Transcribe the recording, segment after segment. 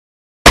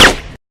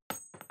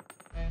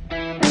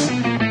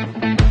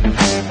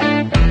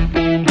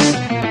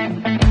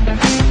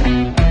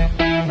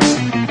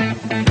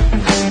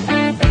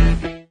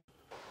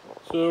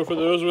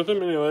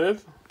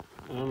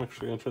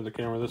actually going to turn the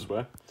camera this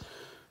way,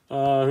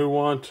 who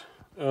want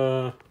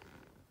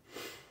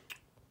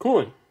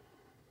cooling,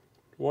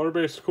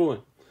 water-based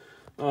cooling.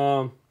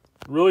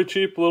 Really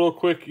cheap, little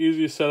quick,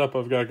 easy setup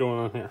I've got going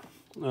on here.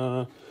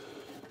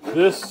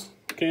 This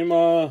came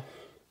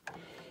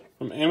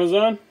from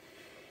Amazon.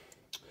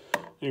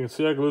 You can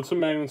see I glued some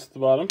magnets at the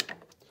bottom,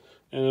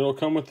 and it'll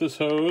come with this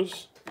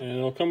hose, and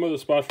it'll come with a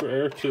spot for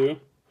air too,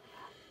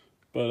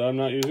 but I'm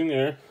not using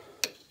air.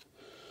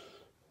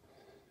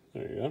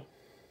 There you go.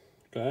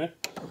 Okay,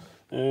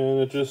 and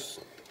it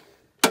just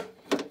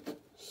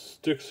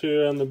sticks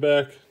here on the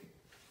back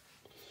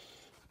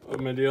of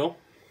my deal.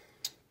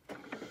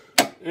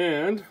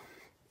 And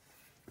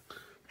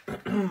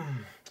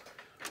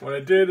what I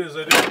did is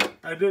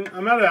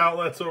I'm out of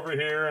outlets over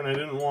here, and I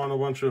didn't want a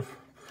bunch of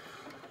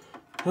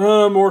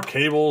more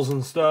cables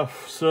and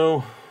stuff,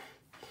 so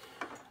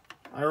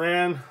I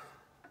ran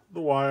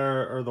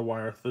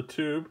the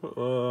tube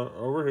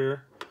over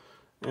here,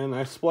 and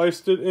I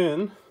spliced it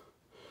in,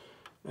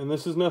 and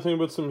this is nothing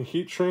but some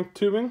heat shrink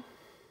tubing.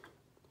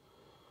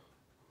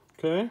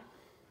 Okay,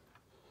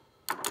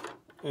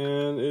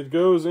 and it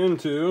goes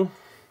into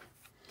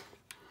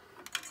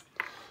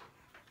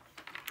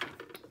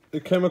a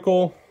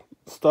chemical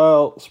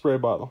style spray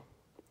bottle,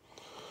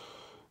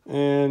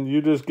 and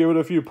you just give it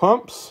a few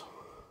pumps,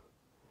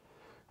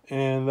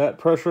 and that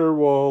pressure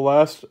will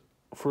last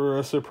for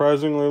a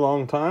surprisingly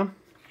long time.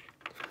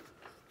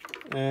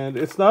 And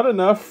it's not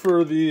enough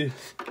for the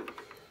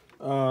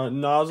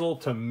nozzle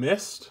to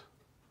mist,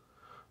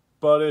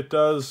 but it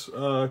does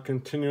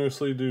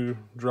continuously do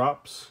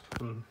drops.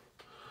 And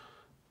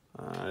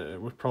I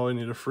would probably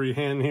need a free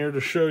hand here to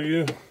show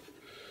you.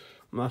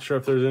 I'm not sure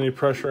if there's any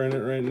pressure in it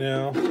right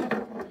now.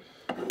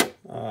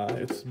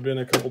 It's been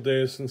a couple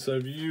days since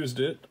I've used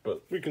it,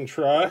 but we can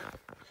try.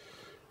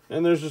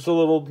 And there's just a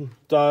little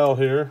dial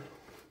here,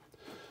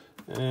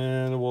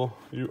 and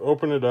you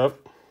open it up,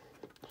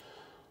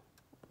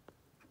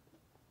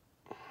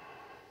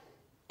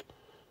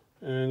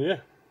 and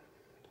yeah,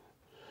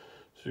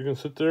 so you can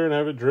sit there and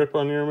have it drip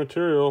on your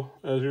material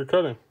as you're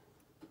cutting.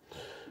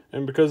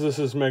 And because this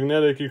is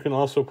magnetic, you can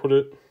also put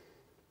it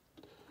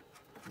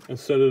and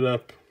set it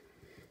up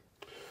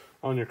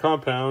on your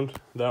compound.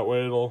 That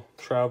way it'll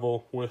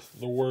travel with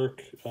the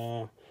work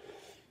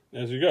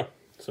as you go.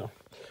 So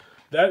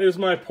that is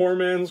my poor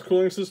man's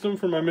cooling system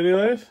for my mini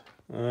lathe.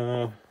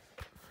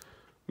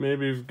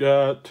 Maybe you've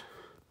got,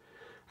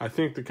 I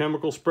think the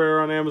chemical sprayer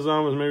on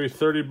Amazon was maybe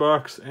 30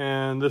 bucks,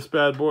 and this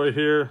bad boy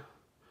here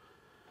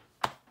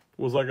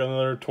was like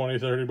another 20,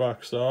 30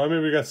 bucks. So I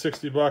maybe got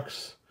 60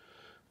 bucks.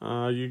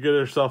 You get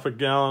yourself a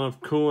gallon of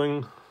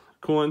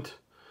coolant,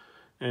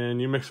 and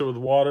you mix it with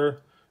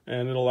water,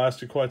 and it'll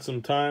last you quite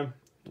some time.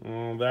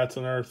 That's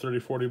another 30,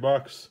 40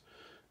 bucks.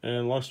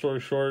 And long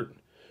story short,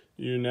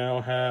 you now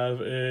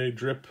have a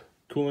drip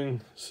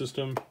cooling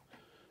system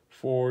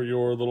for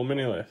your little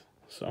mini lathe.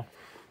 So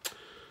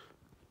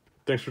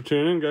thanks for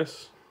tuning in,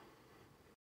 guys.